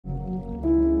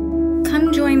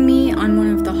Come join me on one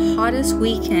of the hottest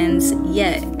weekends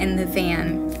yet in the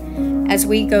van as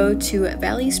we go to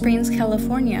Valley Springs,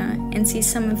 California and see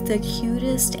some of the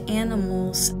cutest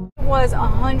animals. It was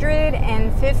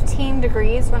 115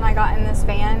 degrees when I got in this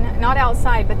van. Not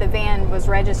outside, but the van was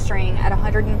registering at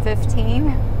 115.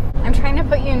 I'm trying to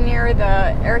put you near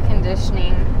the air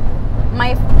conditioning.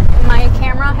 My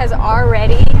camera has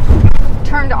already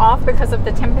turned off because of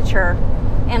the temperature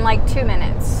in like 2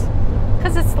 minutes.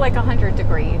 Because it's like 100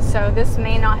 degrees, so this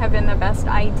may not have been the best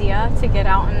idea to get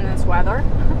out in this weather.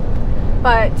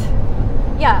 But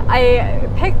yeah, I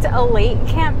picked a late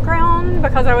campground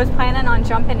because I was planning on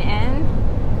jumping in.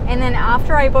 And then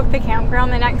after I booked the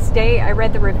campground the next day, I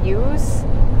read the reviews.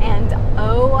 And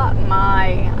oh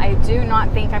my, I do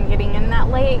not think I'm getting in that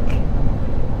lake.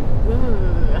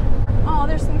 Ooh. Oh,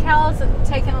 there's some cows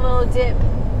taking a little dip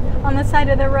on the side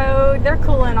of the road. They're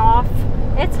cooling off.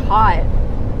 It's hot.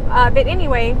 But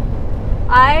anyway,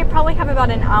 I probably have about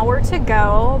an hour to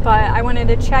go, but I wanted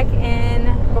to check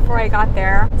in before I got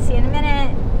there. See you in a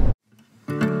minute.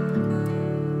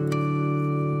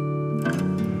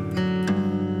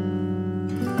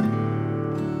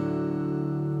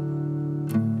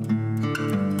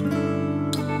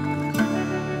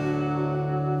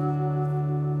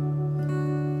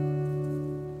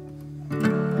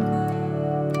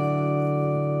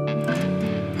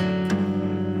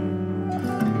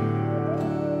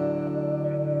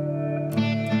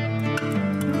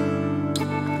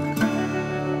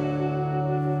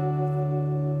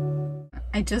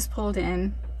 I just pulled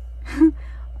in.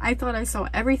 I thought I saw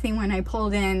everything when I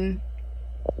pulled in,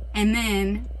 and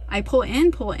then I pull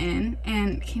in,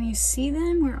 and can you see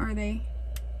them? Where are they?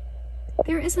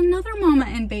 There is another mama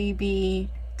and baby,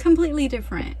 completely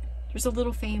different. There's a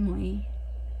little family.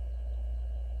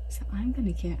 So I'm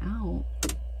gonna get out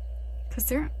because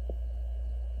they're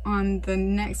on the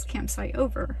next campsite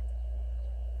over.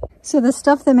 So the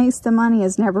stuff that makes the money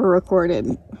is never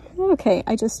recorded. Okay,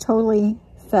 I just totally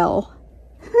fell.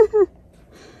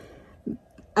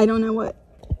 I don't know what,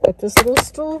 but this little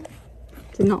stool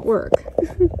did not work.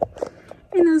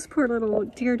 And those poor little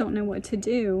deer don't know what to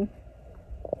do.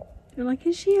 They're like,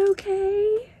 is she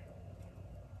okay?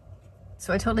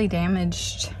 So I totally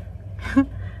damaged.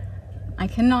 I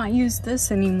cannot use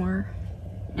this anymore.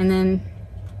 And then,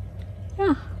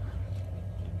 yeah,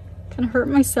 kind of hurt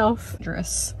myself.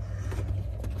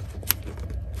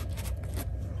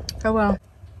 Oh well,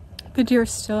 the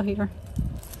deer's still here.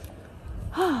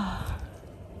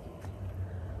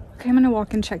 Okay, I'm gonna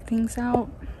walk and check things out.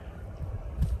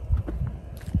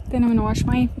 Then I'm gonna wash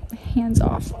my hands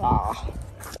off. Oh.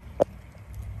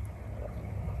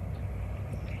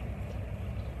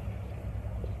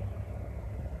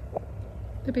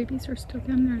 The babies are still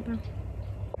down there though.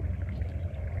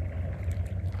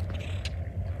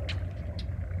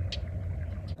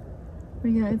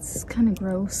 But yeah, it's kind of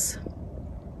gross.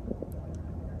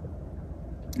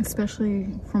 Especially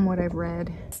from what I've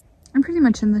read. I'm pretty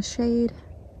much in the shade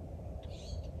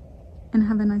and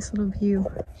have a nice little view.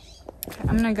 Okay,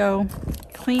 I'm gonna go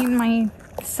clean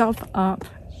myself up,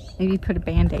 maybe put a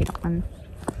band-aid on,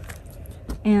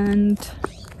 and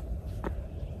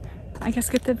I guess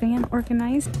get the van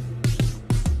organized.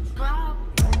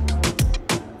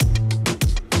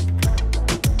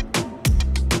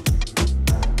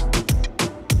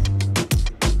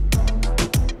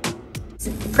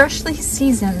 Freshly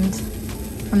seasoned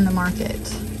from the market.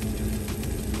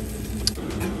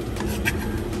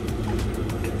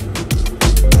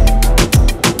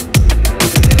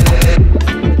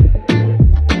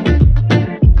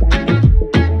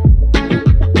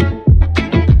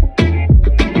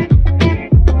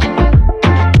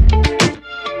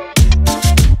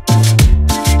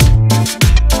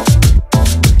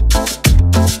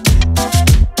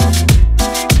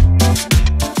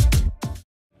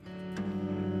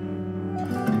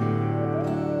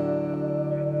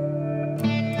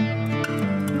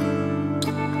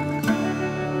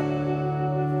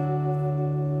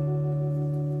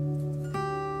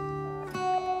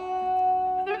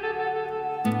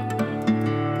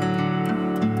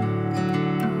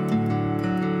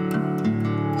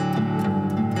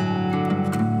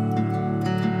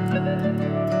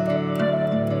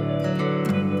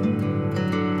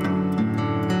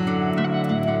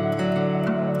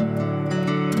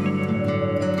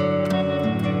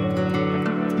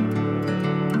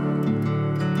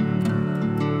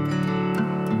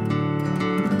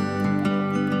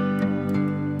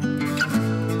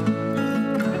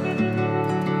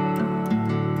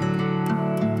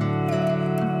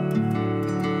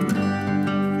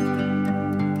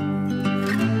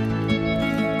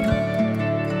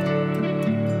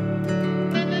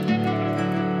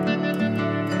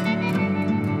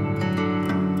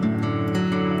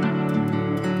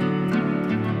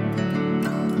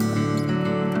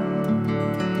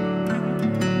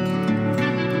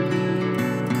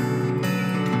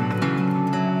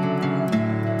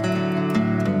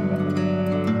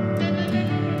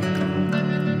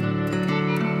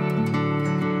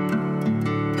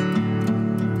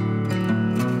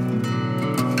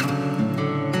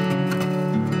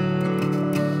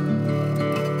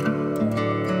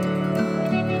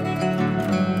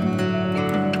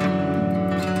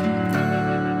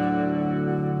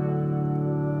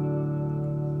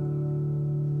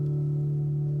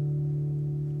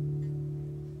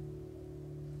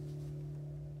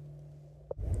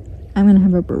 I'm gonna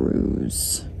have a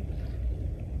bruise.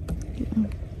 Yeah.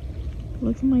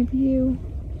 Look at my view.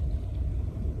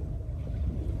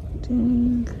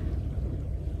 Dang.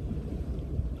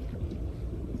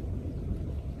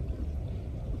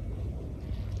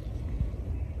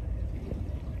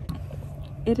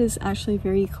 It is actually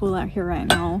very cool out here right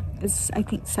now. It's, I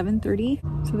think, 7:30.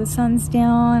 So the sun's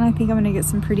down. I think I'm gonna get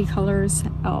some pretty colors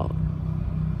out.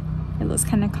 It looks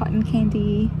kind of cotton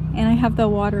candy. And I have the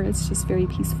water. It's just very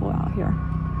peaceful out here.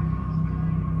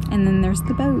 And then there's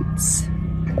the boats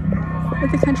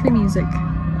with the country music.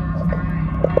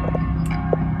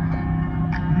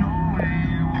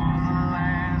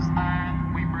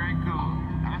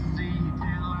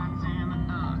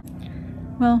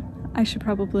 Well, I should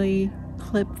probably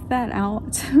clip that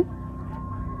out.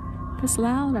 It's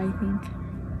loud, I think.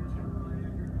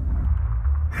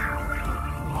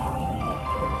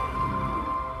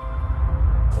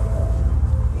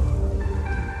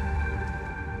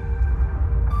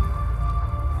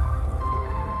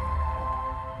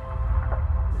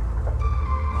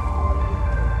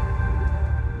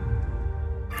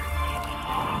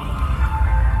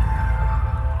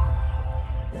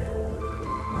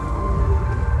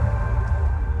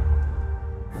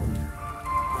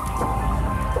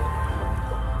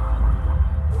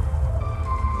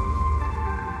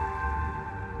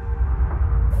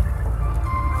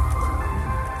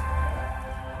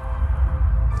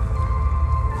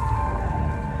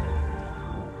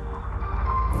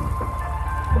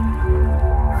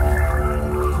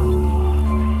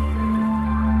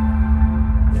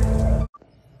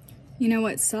 You know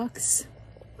what sucks?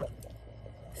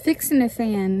 Fixing a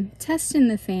fan, testing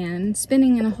the fan,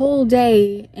 spending a whole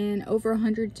day in over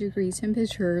 100-degree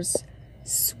temperatures,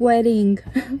 sweating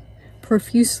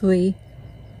profusely,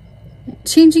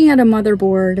 changing out a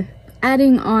motherboard,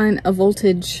 adding on a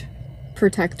voltage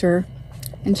protector,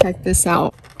 and check this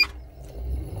out.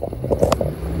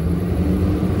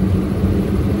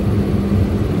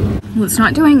 Well, it's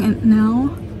not doing it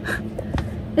now.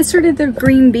 It started the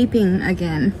green beeping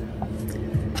again.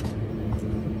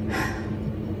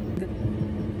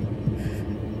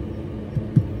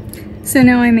 So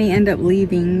now I may end up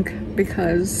leaving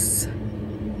because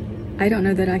I don't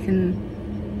know that I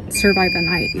can survive the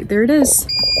night. There it is.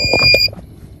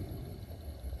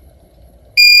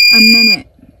 A minute.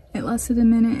 It lasted a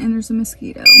minute and there's a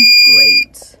mosquito.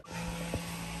 Great.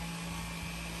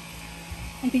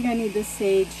 I think I need to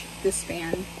sage this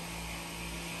fan,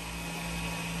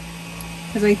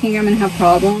 because I think I'm gonna have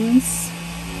problems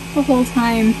the whole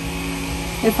time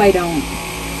if I don't.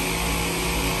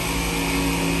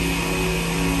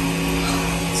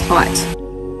 It's hot.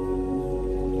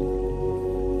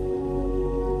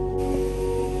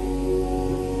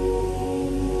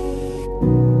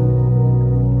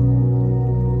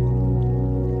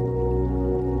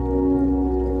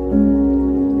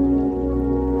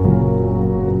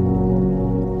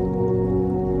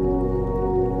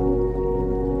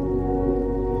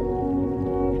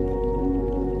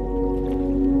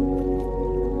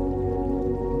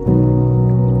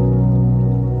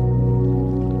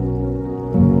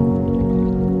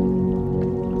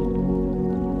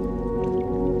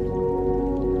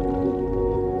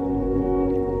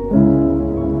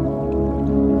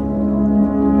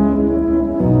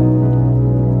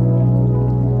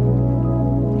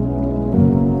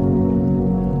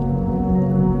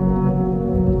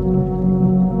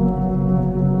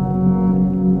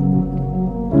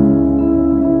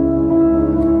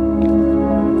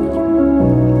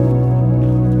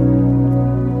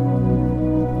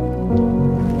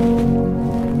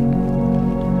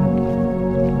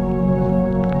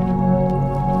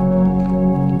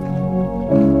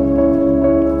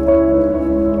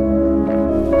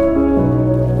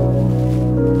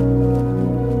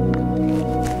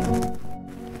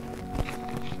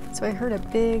 So I heard a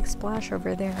big splash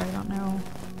over there. I don't know.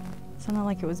 It sounded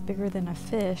like it was bigger than a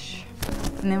fish.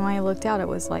 And then when I looked out, it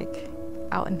was like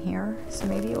out in here. So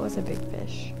maybe it was a big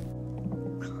fish.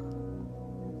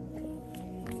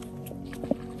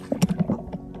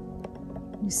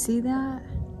 You see that?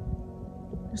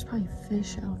 There's probably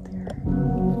fish out there.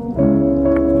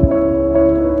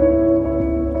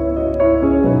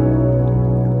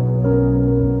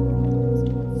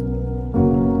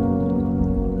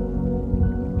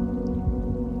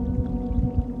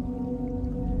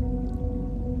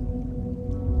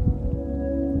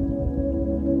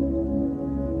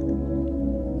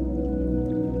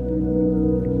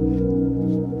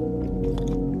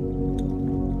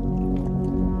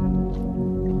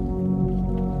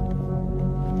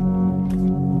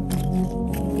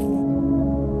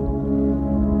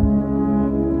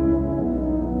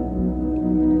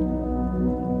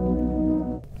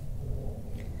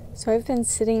 So I've been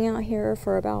sitting out here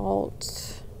for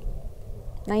about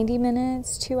 90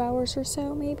 minutes, 2 hours or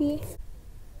so maybe.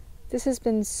 This has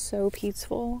been so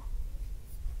peaceful.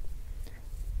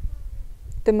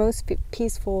 The most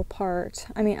peaceful part,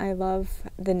 I mean, I love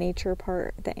the nature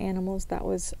part, the animals, that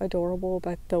was adorable,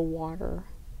 but the water.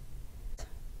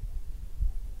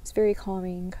 It's very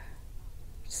calming.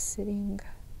 Just sitting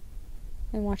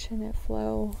and watching it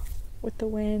flow with the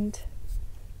wind.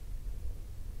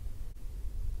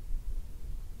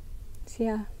 So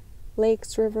yeah,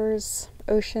 lakes, rivers,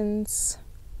 oceans.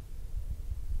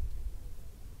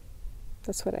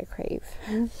 That's what I crave.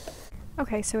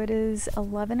 Okay, so it is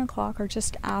 11 o'clock or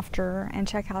just after, and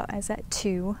checkout is at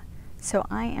 2. So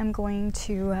I am going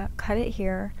to cut it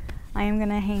here. I am going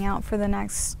to hang out for the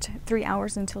next 3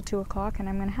 hours until 2 o'clock, and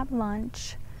I'm going to have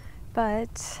lunch.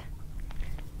 But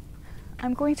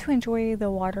I'm going to enjoy the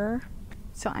water,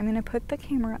 so I'm going to put the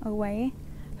camera away.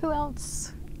 Who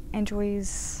else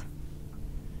enjoys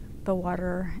the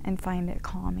water and find it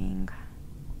calming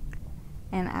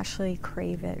and actually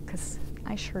crave it? Because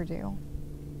I sure do.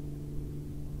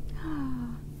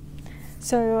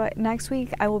 So next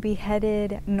week I will be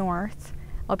headed north.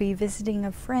 I'll be visiting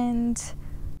a friend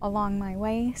along my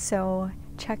way, so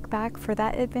check back for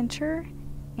that adventure,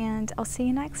 and I'll see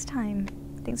you next time.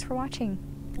 Thanks for watching.